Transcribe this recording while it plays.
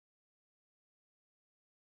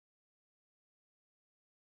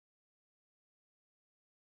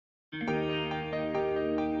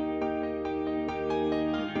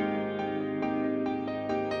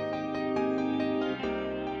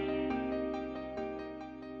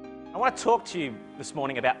want to talk to you this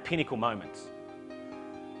morning about pinnacle moments.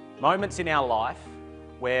 Moments in our life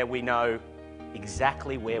where we know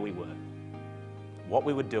exactly where we were, what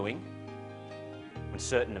we were doing when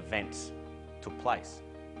certain events took place.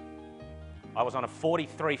 I was on a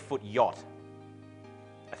 43-foot yacht,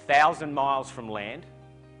 1,000 miles from land,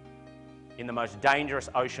 in the most dangerous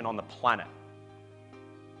ocean on the planet.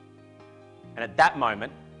 And at that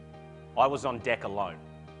moment, I was on deck alone.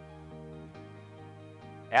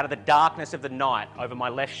 Out of the darkness of the night, over my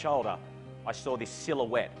left shoulder, I saw this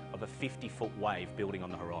silhouette of a 50-foot wave building on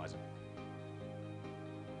the horizon.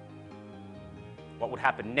 What would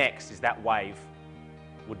happen next is that wave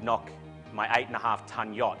would knock my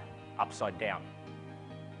 8.5-ton yacht upside down.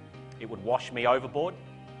 It would wash me overboard.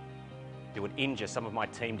 It would injure some of my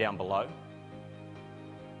team down below.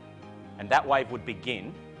 And that wave would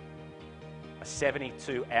begin a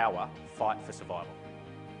 72-hour fight for survival.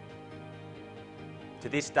 To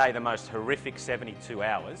this day, the most horrific 72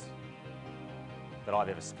 hours that I've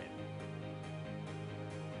ever spent.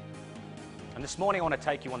 And this morning I want to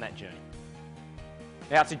take you on that journey.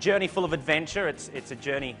 Now, it's a journey full of adventure. It's a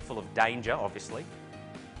journey full of danger, obviously.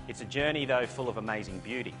 It's a journey, though, full of amazing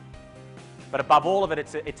beauty. But above all of it,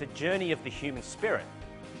 it's a journey of the human spirit.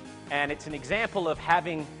 And it's an example of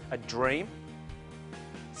having a dream,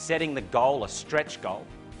 setting the goal, a stretch goal,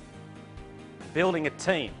 building a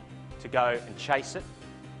team to go and chase it,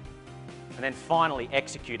 and then finally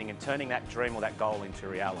executing and turning that dream or that goal into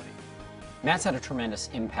reality. Matt's had a tremendous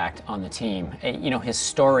impact on the team. You know, his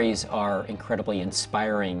stories are incredibly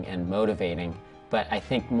inspiring and motivating, but I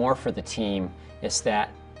think more for the team is that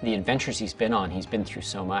the adventures he's been through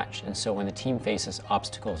so much, and so when the team faces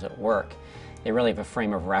obstacles at work, they really have a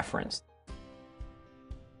frame of reference.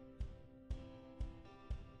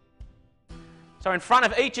 So in front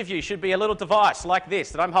of each of you should be a little device like this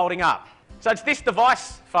that I'm holding up. So it's this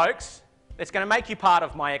device, folks, that's going to make you part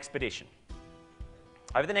of my expedition.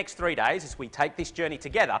 Over the next 3 days, as we take this journey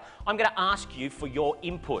together, I'm going to ask you for your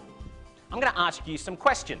input. I'm going to ask you some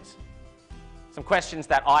questions. Some questions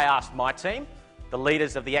that I asked my team, the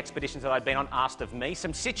leaders of the expeditions that I've been on asked of me,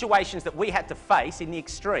 some situations that we had to face in the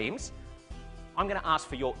extremes. I'm going to ask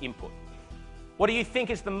for your input. What do you think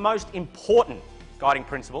is the most important guiding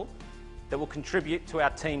principle that will contribute to our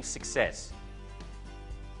team's success?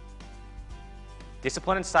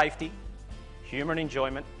 Discipline and safety, humour and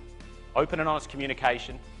enjoyment, open and honest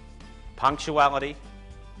communication, punctuality,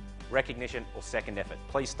 recognition, or second effort.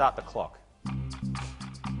 Please start the clock.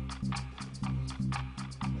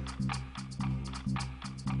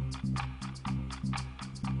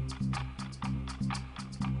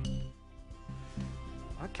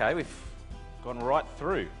 Okay, we've gone right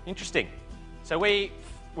through. Interesting. So we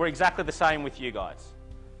were exactly the same with you guys.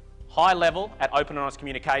 High level at open and honest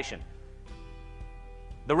communication.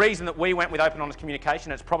 The reason that we went with open and honest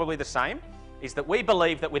communication, it's probably the same, is that we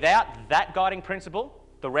believe that without that guiding principle,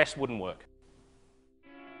 the rest wouldn't work.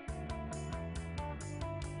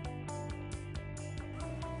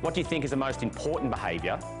 What do you think is the most important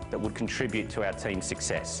behaviour that would contribute to our team's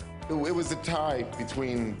success? It was a tie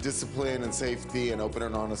between discipline and safety and open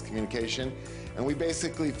and honest communication. And we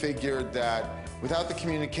basically figured that without the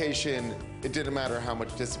communication, it didn't matter how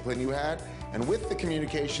much discipline you had. And with the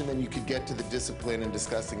communication, then you could get to the discipline and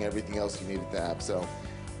discussing everything else you needed to have. So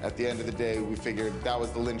at the end of the day, we figured that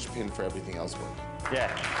was the linchpin for everything else working.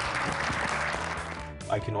 Yeah.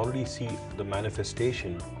 I can already see the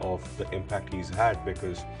manifestation of the impact he's had,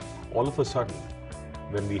 because all of a sudden,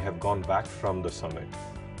 when we have gone back from the summit,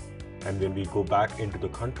 and when we go back into the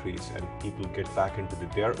countries and people get back into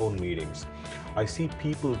their own meetings, I see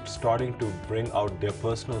people starting to bring out their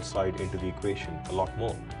personal side into the equation a lot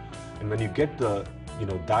more. And when you get the,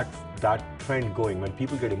 that trend going, when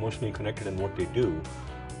people get emotionally connected in what they do,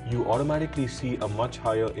 you automatically see a much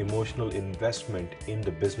higher emotional investment in the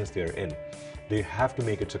business they're in. They have to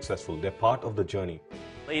make it successful. They're part of the journey.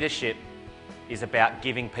 Leadership is about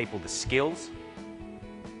giving people the skills,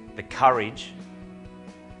 the courage,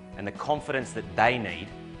 and the confidence that they need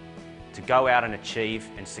to go out and achieve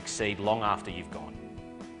and succeed long after you've gone.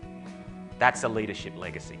 That's a leadership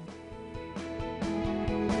legacy.